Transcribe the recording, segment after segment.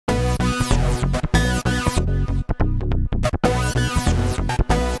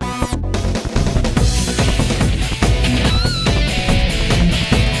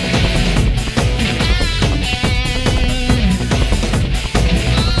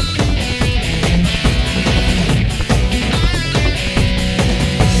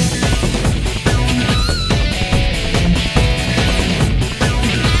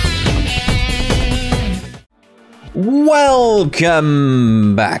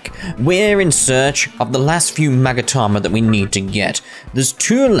Welcome back. We're in search of the last few Magatama that we need to get. There's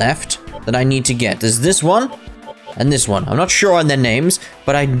 2 left that I need to get. There's this one and this one. I'm not sure on their names,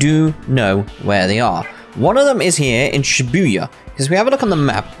 but I do know where they are. One of them is here in Shibuya, because if we have a look on the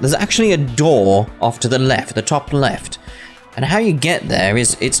map, there's actually a door off to the left, the top left. And how you get there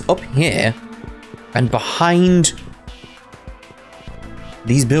is it's up here and behind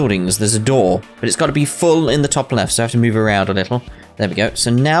these buildings, there's a door, but it's got to be full in the top left, so I have to move around a little. There we go.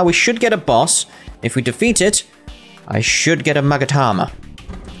 So now we should get a boss. If we defeat it, I should get a Magatama.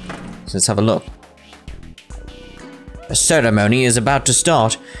 So let's have a look. The ceremony is about to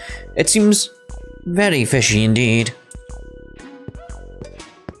start. It seems very fishy indeed.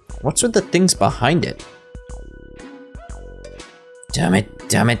 What's with the things behind it? Damn it,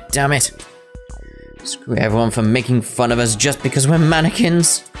 damn it, damn it. Screw everyone for making fun of us just because we're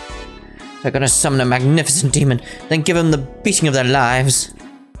mannequins. They're gonna summon a magnificent demon, then give them the beating of their lives.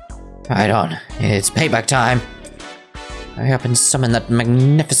 Right on, it's payback time. Hurry up and summon that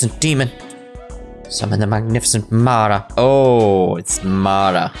magnificent demon. Summon the magnificent Mara. Oh, it's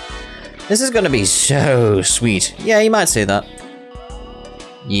Mara. This is gonna be so sweet. Yeah, you might say that.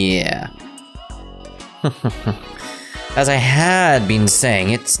 Yeah. As I had been saying,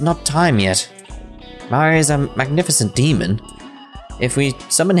 it's not time yet. Mara is a magnificent demon. If we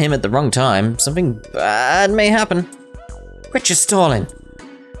summon him at the wrong time, something bad may happen. Quit your stalling.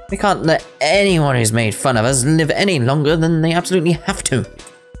 We can't let anyone who's made fun of us live any longer than they absolutely have to.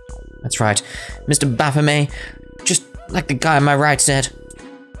 That's right, Mr. Baphomet, just like the guy on my right said.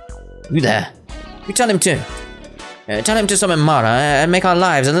 You there? You tell him to. Tell him to summon Mara and make our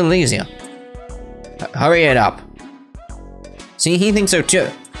lives a little easier. Hurry it up. See, he thinks so too.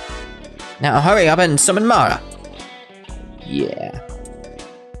 Now hurry up and summon Mara. Yeah.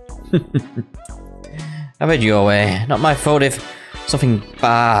 Have it your way. Not my fault if something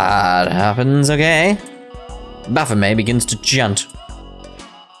bad happens, okay? Baphomet begins to chant.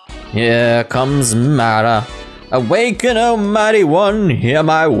 Here comes Mara. Awaken, O mighty one, hear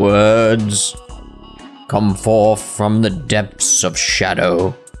my words. Come forth from the depths of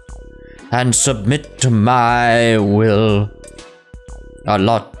shadow and submit to my will. A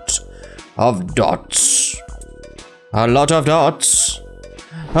lot of dots. A lot of dots.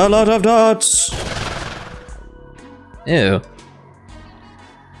 A lot of dots. Ew.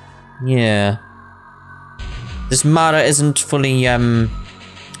 Yeah. This Mara isn't fully, what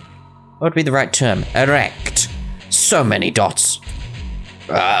would be the right term? Erect. So many dots.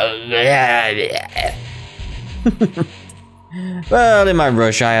 Well, in my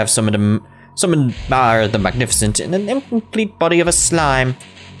rush, I have summoned Mara the Magnificent in an incomplete body of a slime.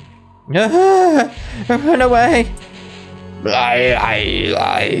 Run away! There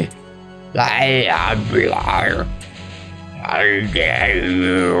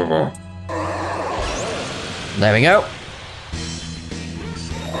we go.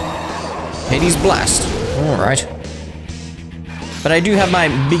 Hades Blast. Alright. But I do have my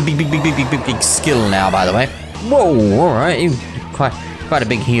big skill now, by the way. Whoa, alright. Quite a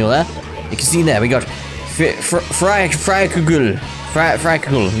big heal there. You can see there, we got Frykugul.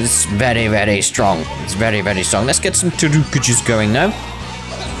 Frykugul. It's very, very strong. It's very, very strong. Let's get some Tarukages going now.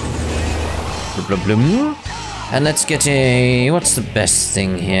 And let's get a... What's the best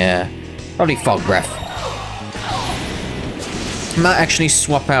thing here? Probably Fog Breath. Might actually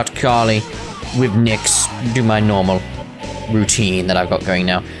swap out Carly with Nyx. Do my normal routine that I've got going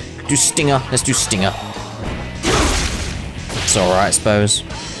now. Do Stinger. Let's do Stinger. It's alright, I suppose.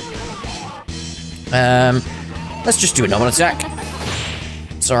 Let's just do a normal attack.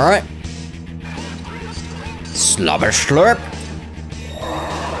 It's alright. Slobber Slurp.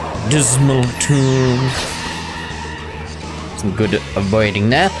 Dismal Tune. Some good avoiding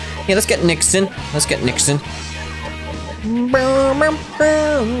there. Yeah, let's get Nixon. Let's get Nixon.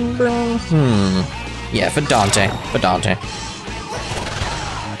 Yeah, for Dante. For Dante.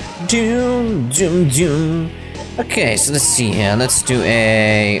 Doom, doom, doom. Okay, so let's see here. Let's do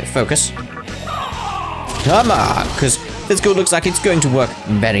a focus. Come on, because this goal looks like it's going to work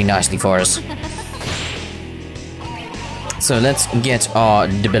very nicely for us. So let's get our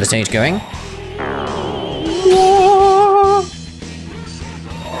debilitate going.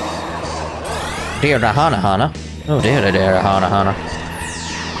 Dear Hana Hana. Oh dear Hana Hana.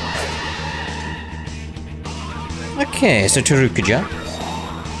 Okay, so Tarukaja. I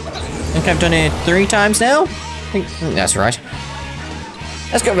think I've done it 3 times now. I think that's right.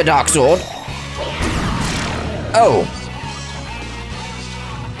 Let's go with Dark Sword. Oh.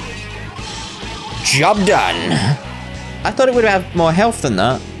 Job done. I thought it would have more health than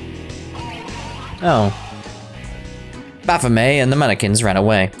that. Oh. Baphomet and the mannequins ran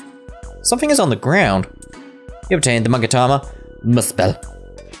away. Something is on the ground. You obtained the Magatama Muspel.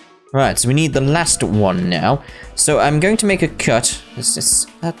 Right, so we need the last one now. So I'm going to make a cut.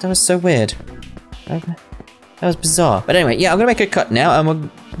 That was so weird. That was bizarre. But anyway, yeah, I'm going to make a cut now, and we'll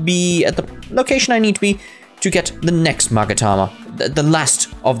be at the location I need to be to get the next Magatama. The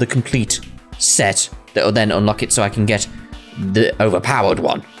last of the complete set that will then unlock it so I can get the overpowered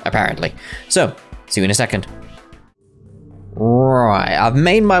one, apparently. So, see you in a second. Right, I've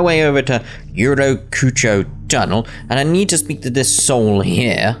made my way over to Yurokucho Tunnel, and I need to speak to this soul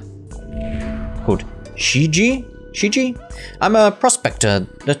here, called Shiji? I'm a prospector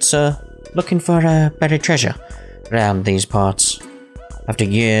that's looking for a buried treasure around these parts. After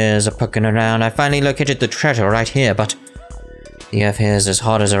years of poking around, I finally located the treasure right here, but the earth here is as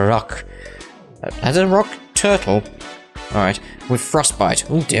hard as a rock. As a rock turtle? Alright, with frostbite.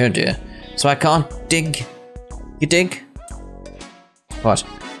 Oh dear dear. So I can't dig. You dig? What?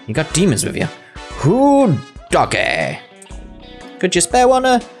 You got demons with you? Who doggy? Could you spare one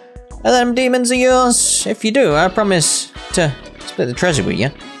of them demons of yours? If you do, I promise to split the treasure with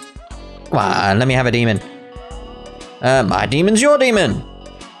you. Come on, let me have a demon. My demon's your demon.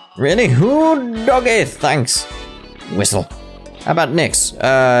 Really? Who doggy? Thanks. Whistle. How about Nyx?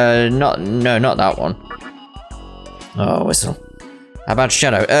 Not that one. Oh, Whistle. How about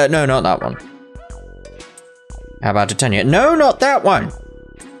Shadow? No, not that one. How about Titania? No, not that one!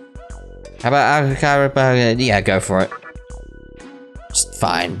 How about yeah, go for it. Just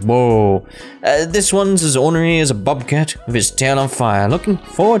fine. Whoa. This one's as ornery as a bobcat with his tail on fire. Looking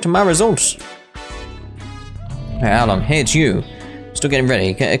forward to my results. Hey, how long? Hey, it's you. Still getting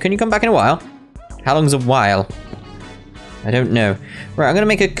ready. Can you come back in a while? How long's a while? I don't know. Right, I'm gonna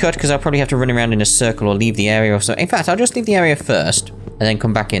make a cut because I'll probably have to run around in a circle or leave the area or so. In fact, I'll just leave the area first and then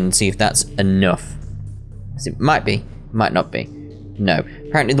come back in and see if that's enough. It might be, might not be. No,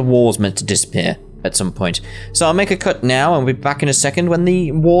 apparently the wall's meant to disappear at some point. So I'll make a cut now and we'll be back in a second when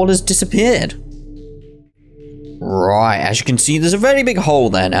the wall has disappeared. Right, as you can see, there's a very big hole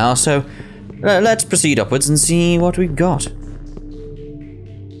there now, so let's proceed upwards and see what we've got.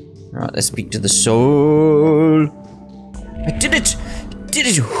 Right, let's speak to the soul. I did it! Did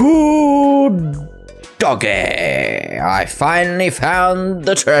it! Who doggy! I finally found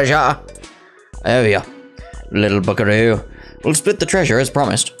the treasure. There we are. Little buckaroo. We'll split the treasure as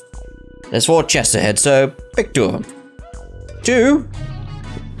promised. There's 4 chests ahead, so pick 2 of them. 2?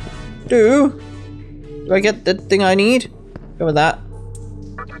 2? Do I get the thing I need? Go with that.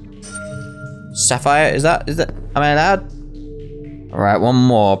 Sapphire, is that, am I allowed? Alright, one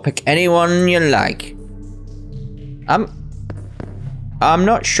more. Pick anyone you like. I'm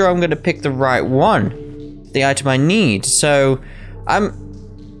not sure I'm gonna pick the right one. The item I need, so I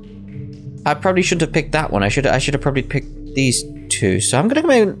probably shouldn't have picked that one. I should have probably picked these 2. So I'm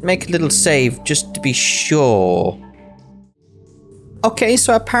gonna make a little save just to be sure. Okay,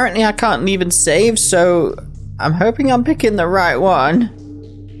 so apparently I can't leave and save, so I'm hoping I'm picking the right one.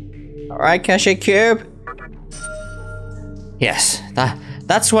 Alright, Cache Cube. Yes,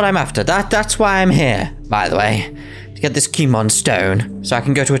 that's what I'm after. That's why I'm here, by the way. To get this Kimon stone, so I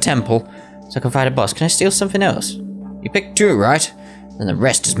can go to a temple, so I can fight a boss. Can I steal something else? You picked 2, right? Then the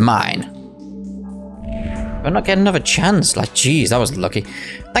rest is mine. I'm not getting another chance. Like, geez, that was lucky.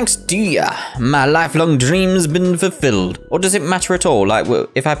 Thanks, dear. My lifelong dream's been fulfilled. Or does it matter at all? Like,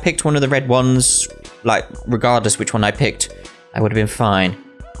 if I picked one of the red ones, like, regardless which one I picked, I would have been fine.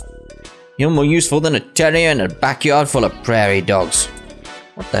 You're more useful than a terrier in a backyard full of prairie dogs.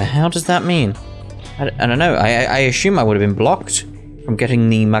 What the hell does that mean? I don't know. I assume I would have been blocked from getting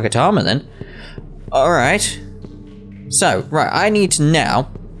the Magatama then. Alright. So, right, I need to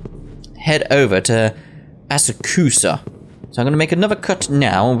now head over to Asakusa. So I'm going to make another cut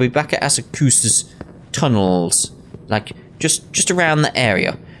now. We'll be back at Asakusa's tunnels. Like, just around the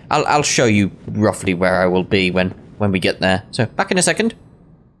area. I'll show you roughly where I will be when we get there. So, back in a second.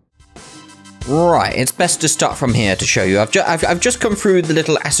 Right, it's best to start from here to show you. I've just come through the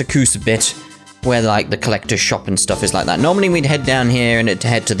little Asakusa bit where, like, the collector's shop and stuff is like that. Normally we'd head down here and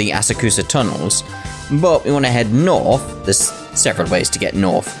head to the Asakusa tunnels, but we want to head north. There's several ways to get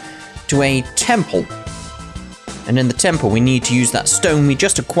north. To a temple. And in the temple we need to use that stone we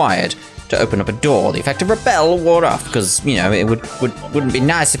just acquired to open up a door. The effect of repel wore off, because, you know, it wouldn't be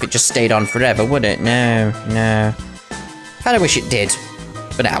nice if it just stayed on forever, would it? No. Kinda wish it did.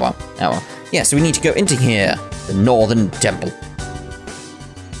 But oh well. Yeah, so we need to go into here. The northern temple.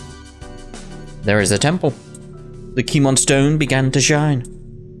 There is a temple. The Kimon stone began to shine.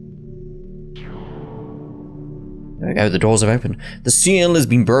 There we go, the doors have opened. The seal has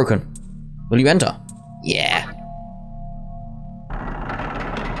been broken. Will you enter? Yeah.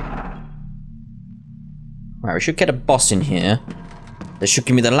 Right, we should get a boss in here. That should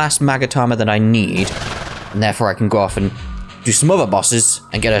give me the last Magatama that I need. And therefore I can go off and do some other bosses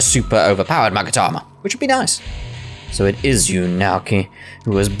and get a super overpowered Magatama. Which would be nice. So it is you, Naoki,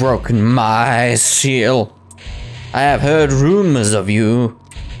 who has broken my seal. I have heard rumors of you.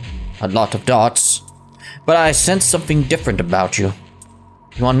 A lot of dots. But I sense something different about you.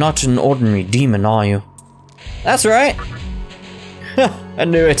 You are not an ordinary demon, are you? That's right. I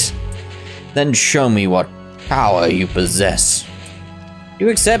knew it. Then show me what power you possess. Do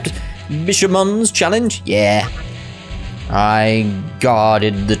you accept Bishamon's challenge? Yeah. I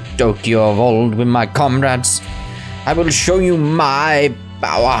guarded the Tokyo of old with my comrades. I will show you my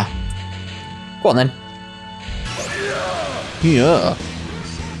power. Go on then. Yeah.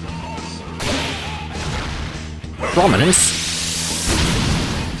 Prominence.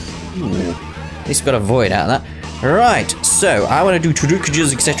 Ooh. At least got a void out of that. Right, so I want to do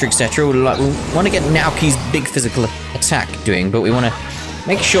Trudukajas, etc, etc. We want to get Naoki's big physical attack doing, but we want to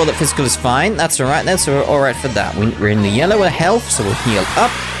make sure that physical is fine. That's alright then, so we're alright for that. We're in the yellow with health, so we'll heal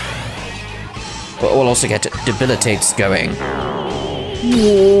up. But we'll also get debilitates going.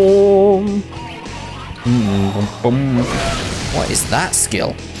 What is that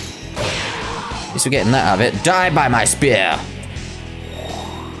skill? At least we're getting that out of it. Die by my spear!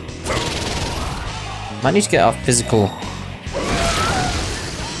 Might need to get our physical...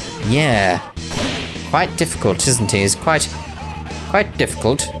 Yeah. Quite difficult, isn't it? It's quite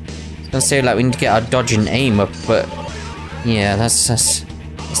difficult. I was gonna say, like, we need to get our dodge and aim up, but... Yeah, that's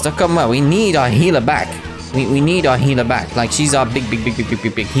not going well. We need our healer back. We need our healer back. Like, she's our big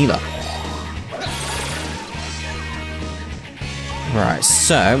healer. Right,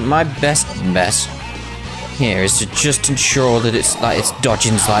 so, my best bet here is to just ensure that it's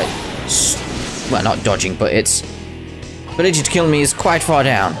dodging, like... Well, not dodging, but its ability to kill me is quite far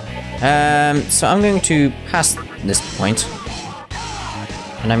down. So I'm going to pass this point.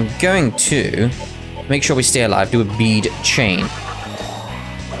 And I'm going to make sure we stay alive, do a bead chain.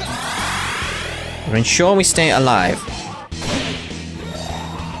 To ensure we stay alive.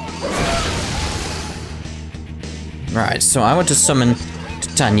 Right, so I want to summon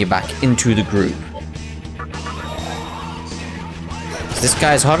Titania back into the group. This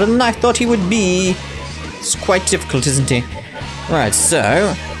guy's harder than I thought he would be. It's quite difficult, isn't he? Right,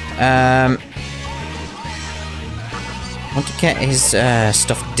 so... I want to get his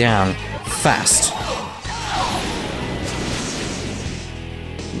stuff down fast.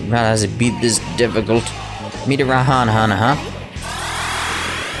 Realize it beat this difficult. Meet a Rahana, huh?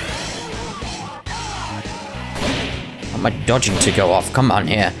 I want my dodging to go off. Come on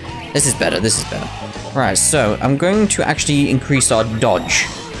here. This is better, this is better. Right, so I'm going to actually increase our dodge.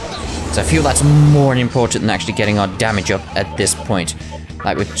 So I feel that's more important than actually getting our damage up at this point.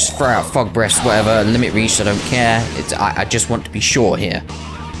 Like, we just throw out fog breaths, whatever, limit reach, I don't care. I just want to be sure here.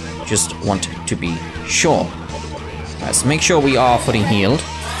 Just want to be sure. Right, so make sure we are fully healed.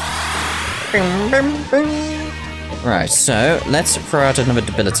 Right, so let's throw out another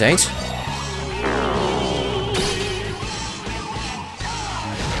debilitate.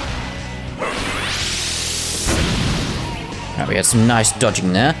 We had some nice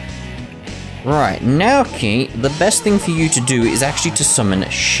dodging there. Right, Naoki, the best thing for you to do is actually to summon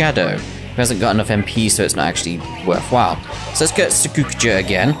Shadow, who hasn't got enough MP, so it's not actually worthwhile. So let's get Sakukuja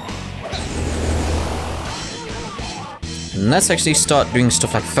again. And let's actually start doing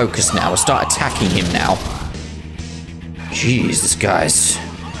stuff like focus now. We'll start attacking him now. Jeez, this guy's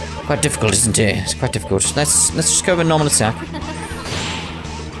quite difficult, isn't he? It's quite difficult. Let's just go with a normal attack.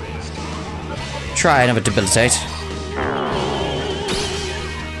 Try another debilitate.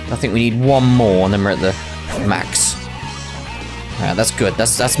 I think we need one more and then we're at the max. Alright, that's good.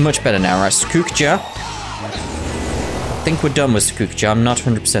 That's much better now. Right, Sakukuja. I think we're done with Sakukuja. I'm not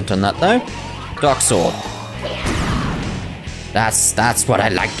 100% on that though. Dark Sword. That's what I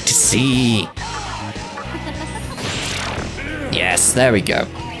like to see. Yes, there we go.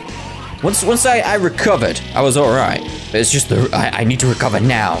 Once I recovered, I was alright. But it's just the I need to recover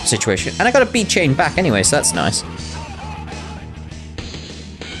now situation. And I got a bead chain back anyway, so that's nice.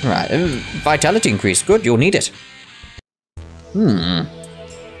 Right, vitality increase. Good, you'll need it.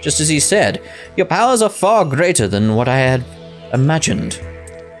 Just as he said, your powers are far greater than what I had imagined.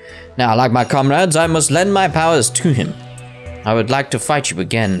 Now, like my comrades, I must lend my powers to him. I would like to fight you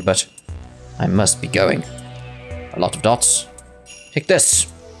again, but I must be going. A lot of dots. Take this.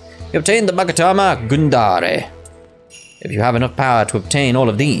 You obtained the Magatama Gundare. If you have enough power to obtain all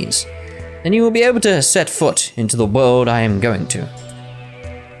of these, then you will be able to set foot into the world I am going to.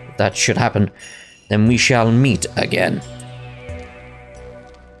 If that should happen, then we shall meet again.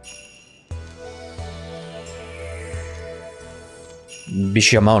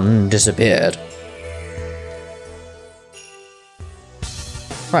 Bishamon disappeared.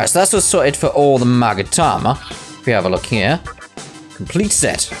 Right, so that's what's sorted for all the Magatama. If we have a look here. Complete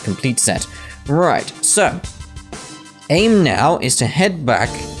set. Complete set. Right, so. Aim now is to head back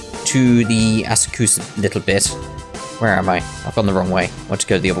to the Asakusa little bit. Where am I? I've gone the wrong way. I want to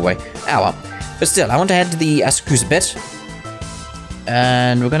go the other way. Oh well. But still, I want to head to the Asakusa bit.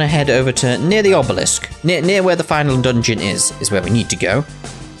 And we're going to head over to near the obelisk. Near where the final dungeon is where we need to go.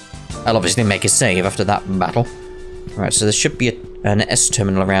 I'll obviously make a save after that battle. Alright, so there should be an S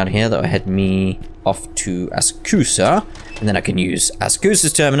terminal around here that will head me off to Asakusa. And then I can use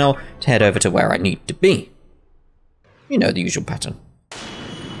Asakusa's terminal to head over to where I need to be. You know, the usual pattern.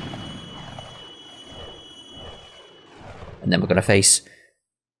 And then we're going to face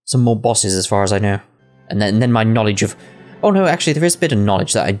some more bosses as far as I know. And then my knowledge of... Oh no, actually there is a bit of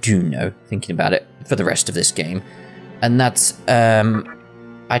knowledge that I do know, thinking about it, for the rest of this game. And that's,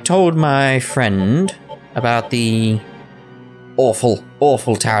 I told my friend about the awful,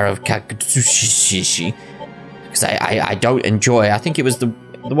 awful Tower of Kakutsushi. Because I don't enjoy, I think it was the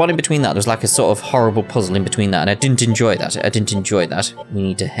one in between that. There's like a sort of horrible puzzle in between that, and I didn't enjoy that. We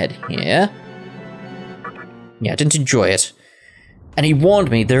need to head here. Yeah, I didn't enjoy it. And he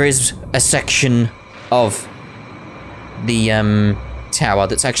warned me there is a section of the tower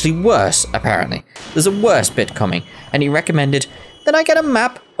that's actually worse, apparently. There's a worse bit coming. And he recommended that I get a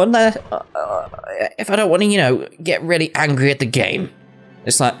map on the... if I don't want to, you know, get really angry at the game.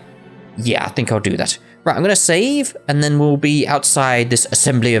 It's like, yeah, I think I'll do that. Right, I'm going to save, and then we'll be outside this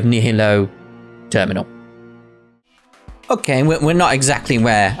Assembly of Nihilo terminal. Okay, we're not exactly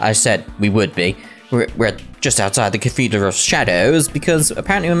where I said we would be. We're just outside the Cathedral of Shadows, because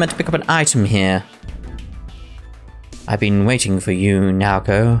apparently we're meant to pick up an item here. I've been waiting for you,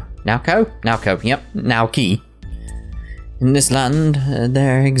 Naoko. Naoko, yep, Naoki. In this land,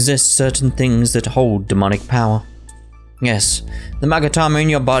 there exist certain things that hold demonic power. Yes, the Magatama in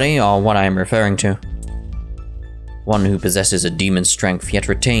your body are what I am referring to. One who possesses a demon's strength yet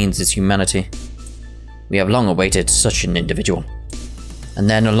retains his humanity. We have long awaited such an individual. And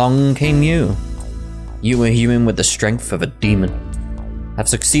then along came you. You were human with the strength of a demon. Have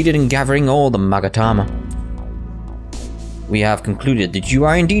succeeded in gathering all the Magatama. We have concluded that you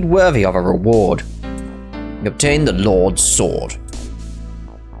are indeed worthy of a reward. You obtain the Lord's Sword.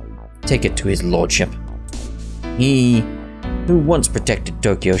 Take it to his lordship. He who once protected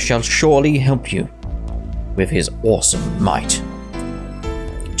Tokyo shall surely help you with his awesome might.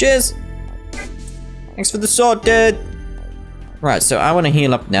 Cheers! Thanks for the sword, dude! Right, so I want to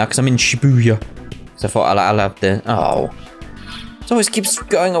heal up now because I'm in Shibuya. So I thought I'll have the... Oh. It always keeps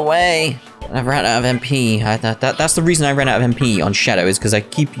going away. I've run out of MP. That's the reason I ran out of MP on Shadow, is because I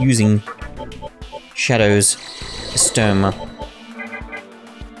keep using Shadow's Estoma.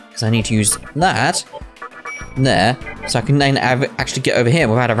 Because I need to use that there, so I can then actually get over here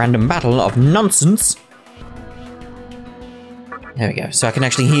without a random battle of nonsense. There we go, so I can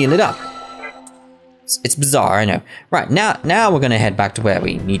actually heal it up. It's bizarre, I know. Right, now we're going to head back to where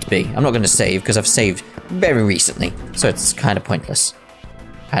we need to be. I'm not going to save, because I've saved very recently, so it's kind of pointless.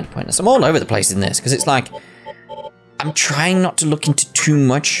 I'm all over the place in this, because it's like, I'm trying not to look into too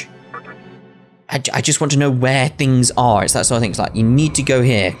much. I just want to know where things are. It's that sort of thing. It's like, you need to go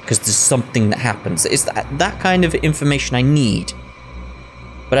here, because there's something that happens. It's that kind of information I need.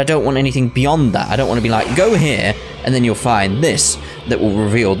 But I don't want anything beyond that. I don't want to be like, go here, and then you'll find this, that will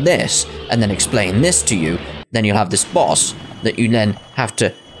reveal this, and then explain this to you. Then you'll have this boss, that you then have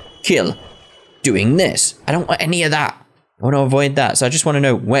to kill, doing this. I don't want any of that. I want to avoid that, so I just want to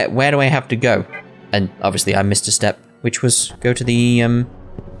know where do I have to go? And obviously I missed a step, which was go to the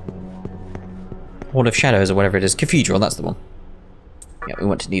Hall of Shadows or whatever it is. Cathedral, that's the one. Yeah, we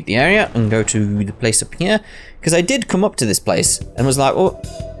want to leave the area and go to the place up here, because I did come up to this place and was like, well,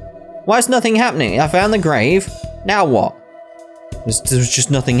 why is nothing happening? I found the grave, now what? There's just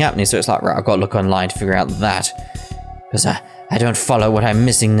nothing happening, so it's like, right, I've got to look online to figure out that, because I don't follow what I'm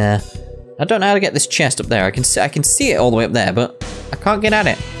missing there. I don't know how to get this chest up there. I can see it all the way up there, but I can't get at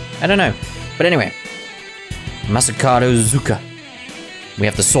it. I don't know. But anyway, Masakado Zuka. We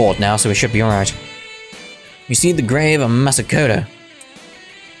have the sword now, so we should be alright. You see the grave of Masakado.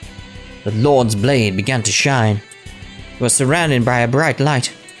 The Lord's blade began to shine. It was surrounded by a bright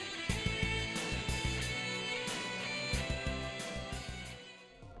light.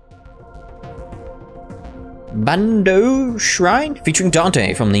 Bandou Shrine, featuring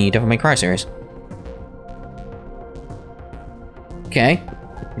Dante from the Devil May Cry series. Okay,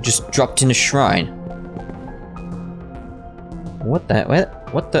 we just dropped in a shrine. What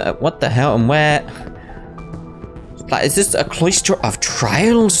the hell and where? Is this a cloister of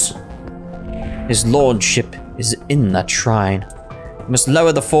trials? His lordship is in that shrine. You must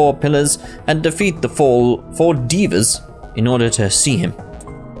lower the 4 pillars and defeat the 4 divas in order to see him.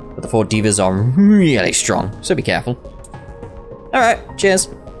 But the 4 divas are really strong, so be careful. Alright, cheers.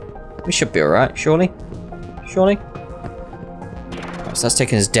 We should be alright, surely? Surely? Right, so that's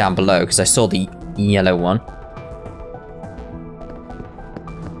taking us down below, because I saw the yellow one.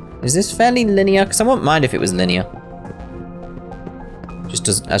 Is this fairly linear? Because I wouldn't mind if it was linear. Just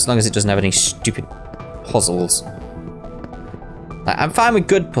as long as it doesn't have any stupid puzzles. Like, I'm fine with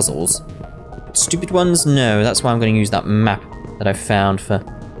good puzzles. But stupid ones, no. That's why I'm going to use that map that I found for...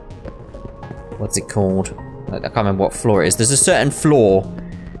 What's it called? I can't remember what floor it is. There's a certain floor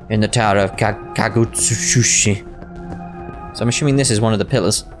in the tower of Kagutsushi. So I'm assuming this is one of the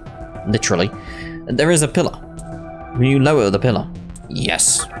pillars. Literally. And there is a pillar. Will you lower the pillar?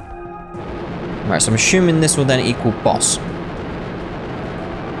 Yes. Right, so I'm assuming this will then equal boss.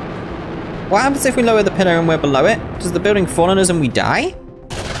 What happens if we lower the pillar and we're below it? Does the building fall on us and we die?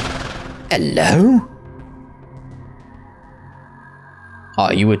 Hello?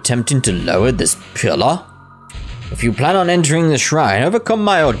 Are you attempting to lower this pillar? If you plan on entering the shrine, overcome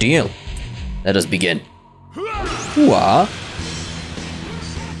my ordeal. Let us begin. What?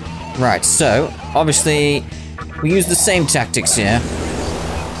 Right, so, obviously, we use the same tactics here.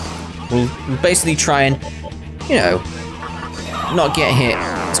 We'll basically try and, you know, not get hit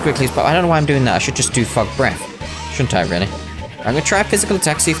as quickly as possible. I don't know why I'm doing that. I should just do fog breath. Shouldn't I, really? I'm gonna try physical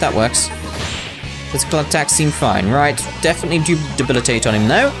attack, see if that works. Physical attacks seem fine. Right, definitely do debilitate on him,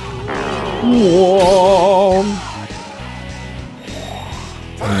 though. Whoa.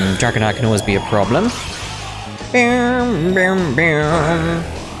 Dragonite can always be a problem. Bam, bam, bam.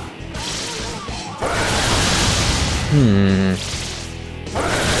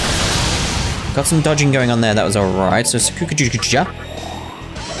 Got some dodging going on there, that was alright. So Sakukujukuja.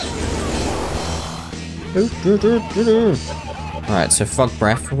 Alright, so fog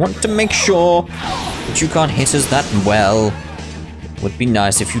breath. I want to make sure that you can't hit us that well. Would be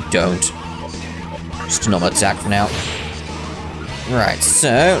nice if you don't. Just a normal attack for now. Right,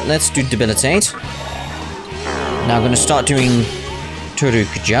 so let's do debilitate. Now I'm gonna start doing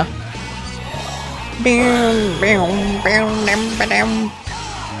Torukuja.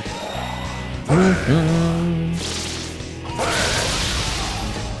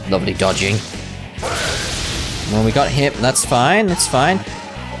 Lovely dodging. Well, we got hit, that's fine, that's fine.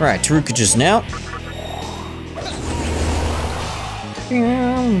 Right, Tarukuja's now.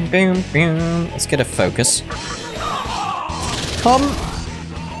 Let's get a focus. Come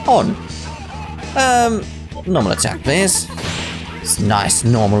on. Normal attack, please. It's nice,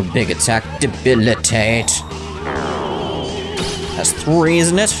 normal, big attack. Debilitate. That's 3,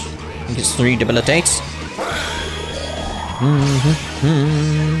 isn't it? I think it's 3 debilitates.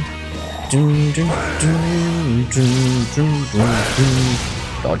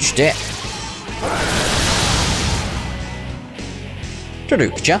 Dodged it.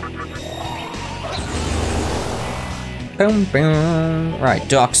 Tarukuja. Boom, boom. Right,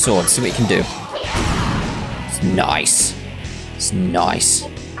 Dark Sword, see what you can do. It's nice. It's nice.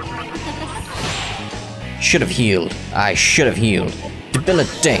 Should have healed. I should have healed.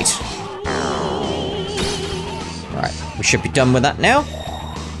 Debilitate. Right, we should be done with that now.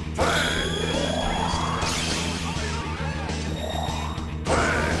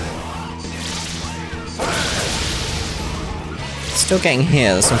 Still getting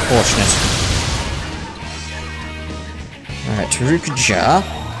here, that's unfortunate. Alright, Tarukuja.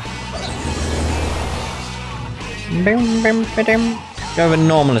 Go with a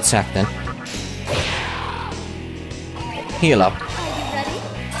normal attack then. Heal up.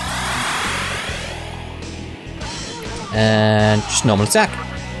 And just normal attack.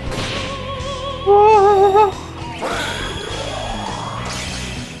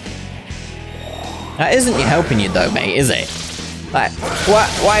 That isn't helping you though, mate, is it? Like,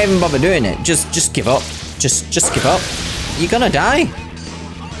 why even bother doing it? Just give up. Just give up. You're gonna die.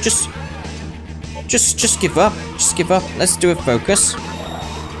 Just give up. Just give up. Let's do a focus.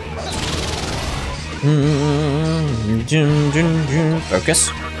 Focus.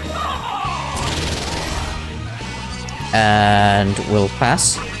 And we'll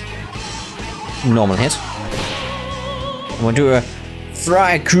pass. Normal hit. And we'll do a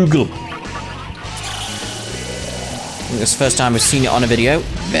Freikugel. I think it's the first time we've seen it on a video.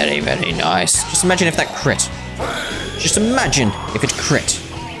 Very, very nice. Just imagine if that crit. Just imagine if it crit.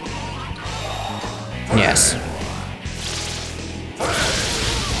 Yes.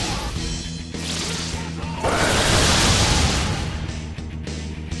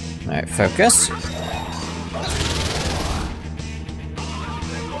 Alright, focus.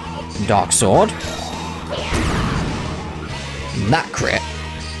 Dark Sword. That crit.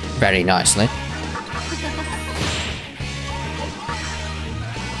 Very nicely.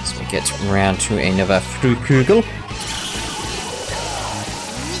 So we get round to another Frukugel.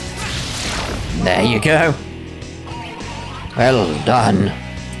 There you go. Well done.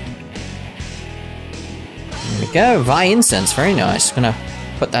 There we go. Vi Incense. Very nice. Gonna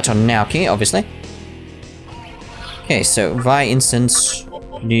put that on Naoki, obviously. Okay, so Vi Incense.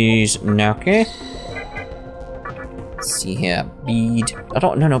 Please, Naoki. Let's see here. Bead. I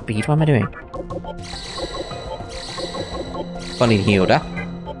don't know, no bead. What am I doing? Funny Hilda.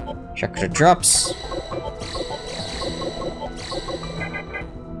 Chakra drops.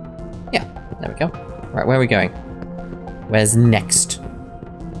 Yeah, there we go. Right, where are we going? Where's next?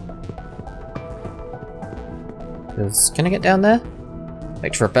 Can I get down there?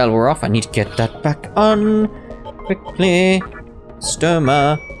 Electro bell were off. I need to get that back on. Quickly.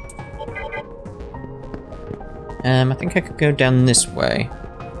 Stoma. I think I could go down this way.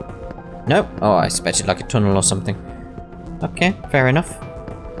 Nope. Oh, I expected like a tunnel or something. Okay, fair enough.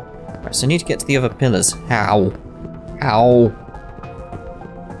 Right, so I need to get to the other pillars. How? How?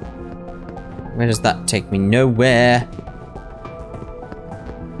 Where does that take me? Nowhere.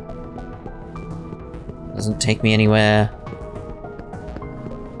 Doesn't take me anywhere.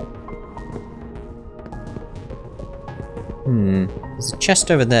 There's a chest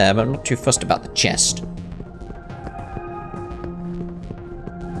over there, but I'm not too fussed about the chest.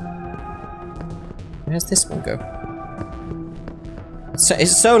 Where's this one go? So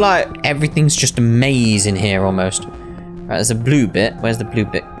it's so like everything's just a maze in here almost. Right, there's a blue bit. Where's the blue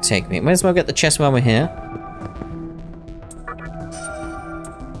bit take me? May as well get the chest while we're here.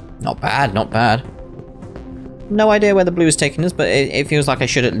 Not bad, not bad. No idea where the blue is taking us, but it feels like I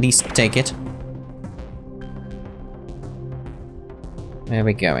should at least take it. Where are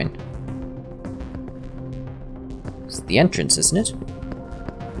we going? It's the entrance, isn't it?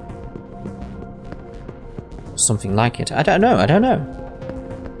 Something like it. I don't know, I don't know.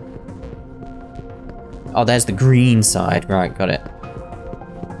 Oh, there's the green side. Right, got it.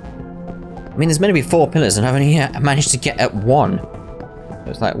 I mean, there's meant to be 4 pillars, and I've only managed to get at 1. So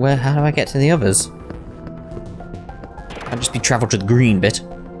it's like, where? How do I get to the others? I'll just be traveled to the green bit.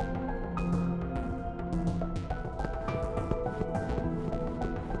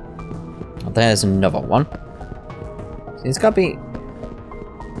 Oh, there's another one. So there's got to be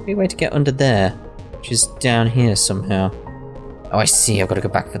a way to get under there, which is down here somehow. Oh, I see. I've got to go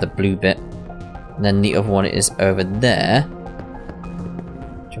back for the blue bit. And then the other one is over there.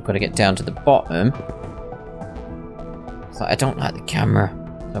 Which I've got to get down to the bottom. So I don't like the camera.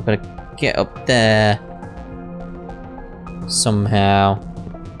 So I've got to get up there. Somehow.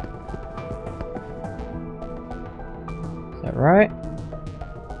 Is that right?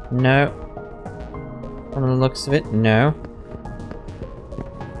 No. From the looks of it, no.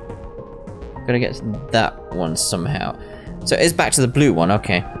 Gotta get to that one somehow. So it is back to the blue one,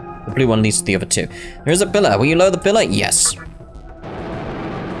 okay. The blue one leads to the other 2. There is a pillar. Will you lower the pillar? Yes.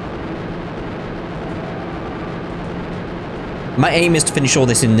 My aim is to finish all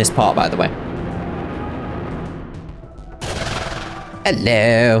this in this part, by the way.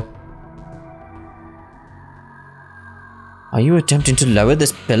 Hello. Are you attempting to lower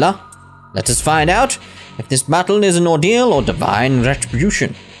this pillar? Let us find out if this battle is an ordeal or divine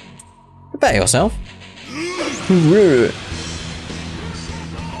retribution. Prepare yourself.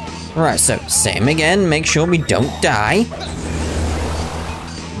 Right, so same again. Make sure we don't die.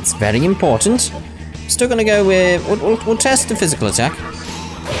 It's very important. Still gonna go with... We'll test the physical attack.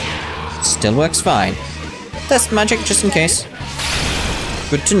 Still works fine. Test magic just in case.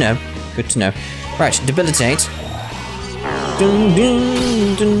 Good to know. Good to know. Right, debilitate. Dun,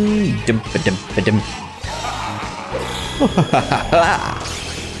 dun, dun, dum, ba, dum, ba, dum.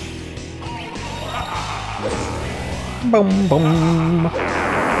 Boom, boom.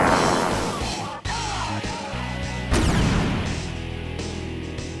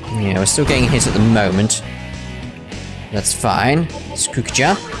 Yeah, we're still getting hit at the moment. That's fine.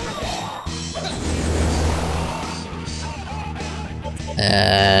 Skukuja.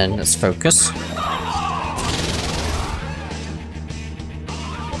 And let's focus.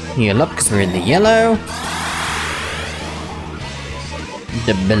 Heal up because we're in the yellow.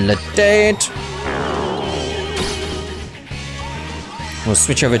 Debilitate. We'll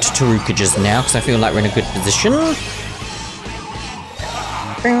switch over to Tarukajas now because I feel like we're in a good position.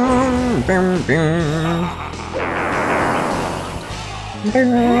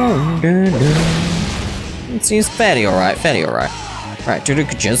 It seems fairly alright, fairly alright. Right,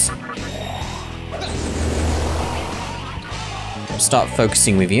 Tarukajas. start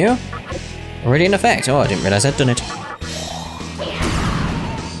focusing with you. Already in effect. Oh, I didn't realize I'd done it.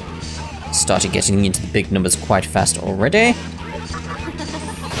 Started getting into the big numbers quite fast already.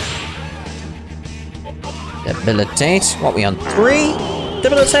 Debilitate. What are we on? 3?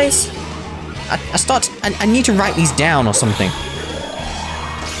 Debilitates? I need to write these down or something. I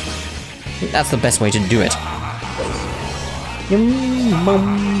think that's the best way to do it.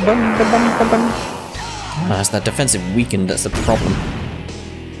 Oh, it's that defensive weakened that's the problem.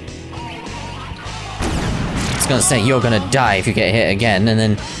 I was gonna say, you're gonna die if you get hit again, and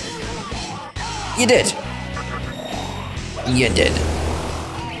then... You did! You did.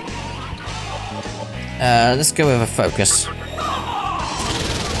 Let's go with a focus.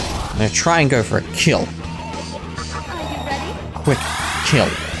 I'm gonna try and go for a kill. Are you ready? Quick kill.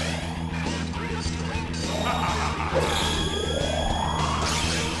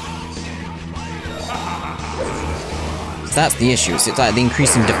 So that's the issue. It's like the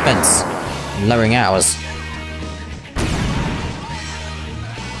increasing defense, lowering ours.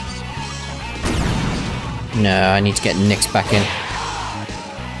 No, I need to get Nyx back in.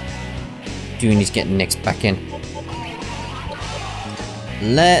 Do we need to get Nyx back in?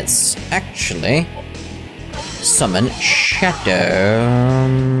 Let's actually summon Shadow.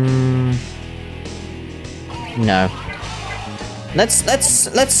 No.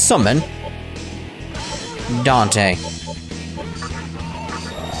 Let's summon Dante.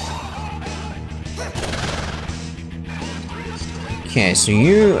 Okay, so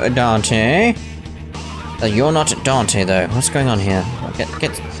you are Dante. You're not Dante though. What's going on here?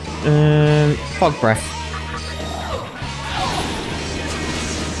 Get fog breath.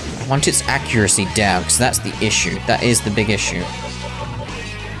 I want its accuracy down, because that's the issue. That is the big issue.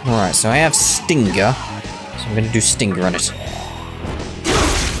 Alright, so I have Stinger. So I'm gonna do Stinger on it.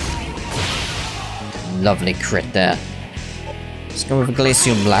 Lovely crit there. Let's go with a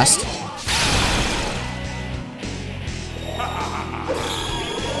Glacial Blast.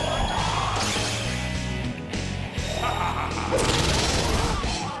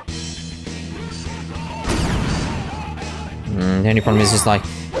 The only problem is like...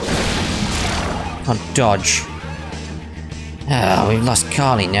 Can't dodge. Ah, we've lost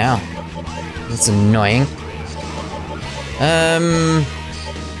Carly now. That's annoying.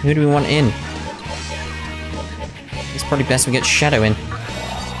 Who do we want in? It's probably best we get Shadow in.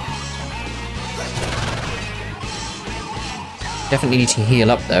 Definitely need to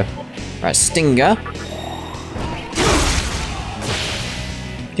heal up though. Right, Stinger.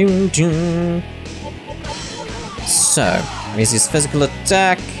 Doom doom. So, raises physical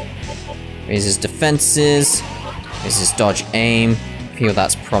attack, raises defenses, raises dodge aim. I feel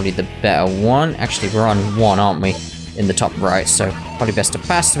that's probably the better one. Actually, we're on 1, aren't we? In the top right, so probably best to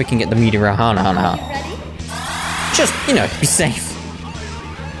pass so we can get the Meteor Hana. Just, you know, be safe.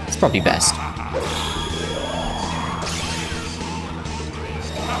 It's probably best.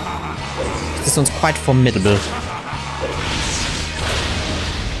 This one's quite formidable.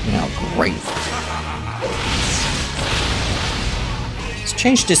 Oh, great. It's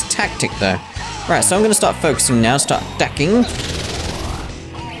changed his tactic, though. Right, so I'm going to start focusing now, start attacking.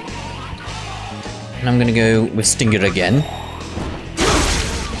 And I'm going to go with Stinger again.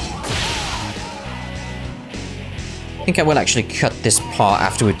 I think I will actually cut this part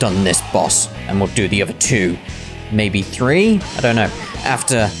after we've done this boss. And we'll do the other 2. Maybe 3? I don't know.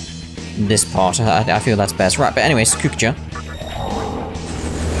 After this part, I feel that's best. Right, but anyway, Skukja.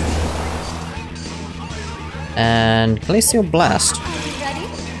 And Glacial Blast. Are you ready?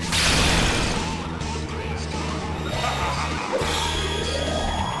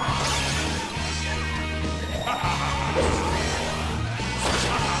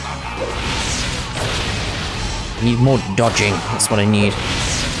 I need more dodging. That's what I need.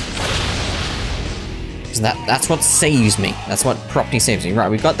 Because that's what saves me. That's what properly saves me.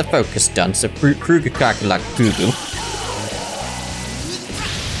 Right, we've got the focus done. So Kruger Kakalak Fugu.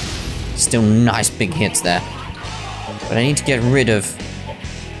 Still nice big hits there. But I need to get rid of...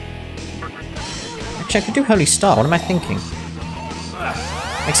 Actually, I could do Holy Star. What am I thinking?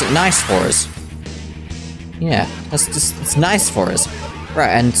 Makes it nice for us. Yeah, it's nice for us. Right,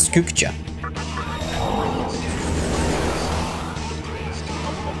 and Skukja.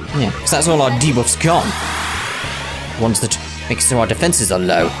 Yeah, because that's all our debuffs gone. Ones that make it so our defenses are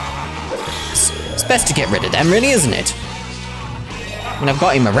low. It's best to get rid of them, really, isn't it? I mean, I've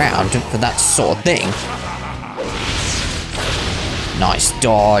got him around for that sort of thing. Nice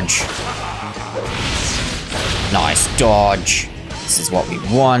dodge. Nice dodge. This is what we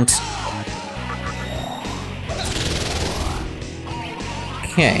want.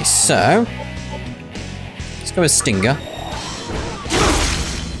 Okay, so... let's go with Stinger.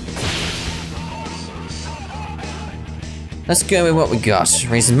 Let's go with what we got.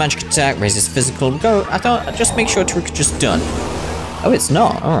 Raises magic attack, raises physical. Go. I'll just make sure just done. Oh, it's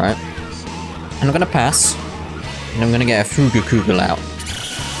not. All right. And I'm gonna pass. And I'm gonna get a Fugakugel out.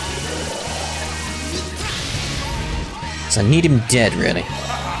 So I need him dead, really.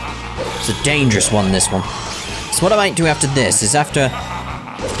 It's a dangerous one, this one. So what I might do after this is after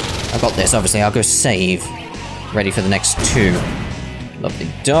I got this, obviously, I'll go save. Ready for the next two. Lovely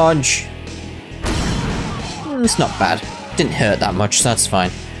dodge. It's not bad. Didn't hurt that much, so that's fine.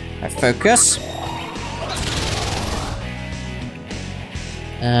 Alright, focus.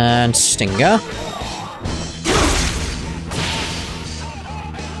 And Stinger.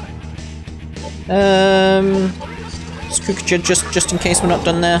 Skukucha just in case we're not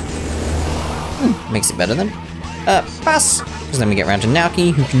done there. Makes it better then. Pass! Because then we get around to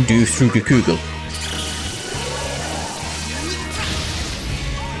Naoki, who can do Fugakugel.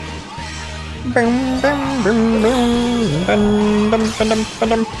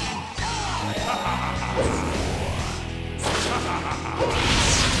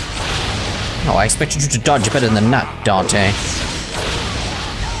 Oh, I expected you to dodge better than that, Dante.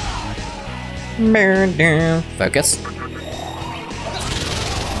 Focus.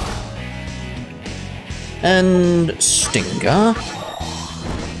 And Stinger.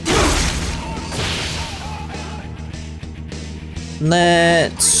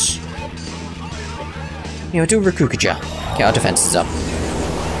 Let's... do Rakukuja. Get our defenses up.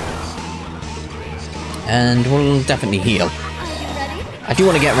 And we'll definitely heal. I do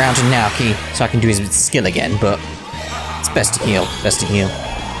want to get around to Naoki so I can do his skill again, but it's best to heal. Best to heal.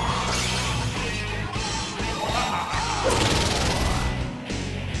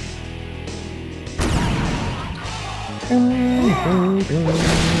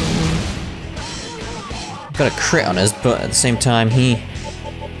 Got a crit on us, but at the same time he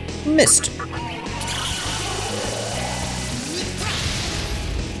missed.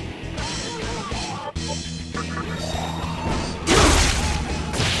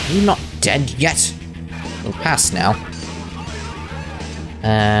 You're not dead yet. We'll pass now.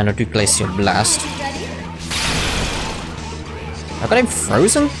 And I'll do Glacial Blast. I got him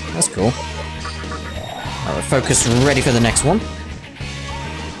frozen? That's cool. Alright, focus ready for the next one.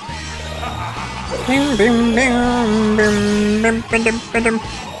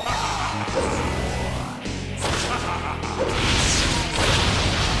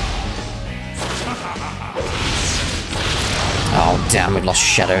 Oh damn, we've lost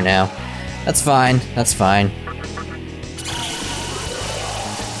Shadow now. That's fine, that's fine.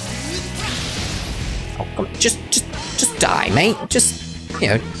 Oh come on, just die, mate.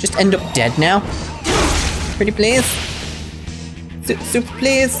 Just end up dead now. Pretty please. Super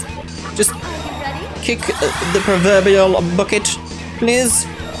please. Just kick the proverbial bucket, please.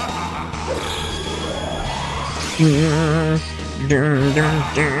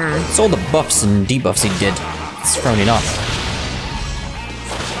 It's all the buffs and debuffs he did. It's thrown it off.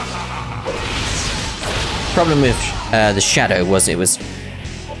 Problem with the Shadow was it was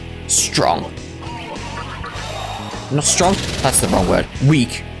strong. Not strong? That's the wrong word.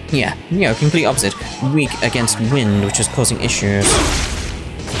 Weak. Yeah, complete opposite. Weak against wind, which is causing issues.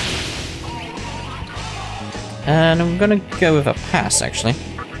 And I'm gonna go with a pass, actually.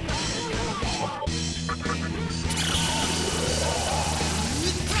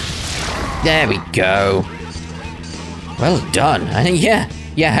 There we go. Well done. Yeah,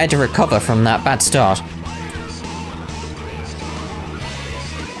 I had to recover from that bad start.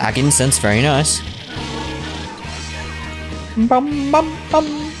 Ag Incense, very nice. Bum, bum, bum.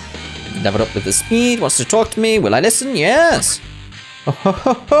 Leveled up with the speed, wants to talk to me. Will I listen? Yes. Oh, ho,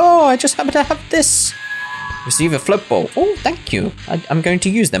 ho, ho. I just happen to have this. Receive a float ball. Oh, thank you. I'm going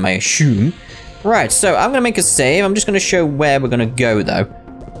to use them, I assume. Right, so I'm going to make a save. I'm just going to show where we're going to go, though.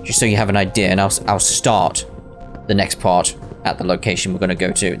 Just so you have an idea, and I'll start the next part at the location we're going to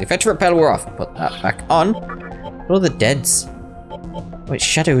go to. The effective repel we're off. Put that back on. What are the deads? Wait,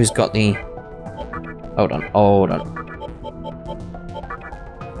 Shadow has got the... Hold on.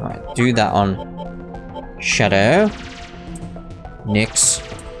 Right, do that on Shadow, Nyx,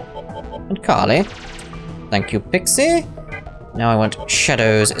 and Carly. Thank you, Pixie. Now I want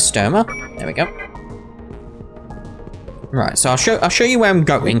Shadow's Stoma. There we go. Right, so I'll show you where I'm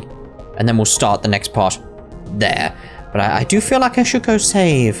going, and then we'll start the next part there. But I do feel like I should go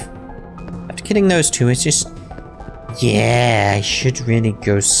save. After killing those two, it's just... Yeah, I should really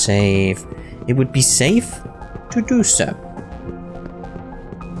go save. It would be safe to do so.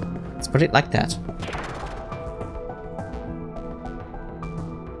 Let's put it like that.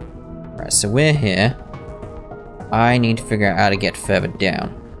 Right, so we're here. I need to figure out how to get further down.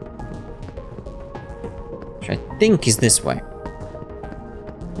 Which I think is this way.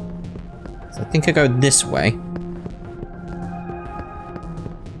 So I think I go this way.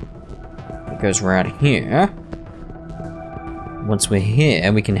 It goes right here. Once we're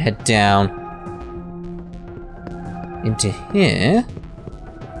here, we can head down into here.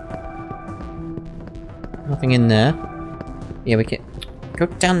 Nothing in there. Yeah, we can go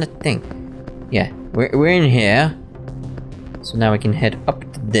down the thing. Yeah, we're in here. So now we can head up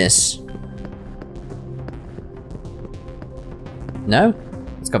to this. No?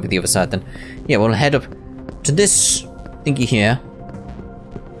 It's gotta be the other side then. Yeah, we'll head up to this thingy here.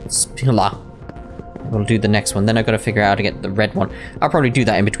 This pillar. We'll do the next one. Then I've got to figure out how to get the red one. I'll probably do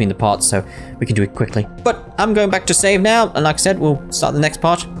that in between the parts so we can do it quickly. But I'm going back to save now. And like I said, we'll start the next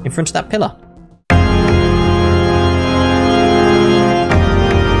part in front of that pillar.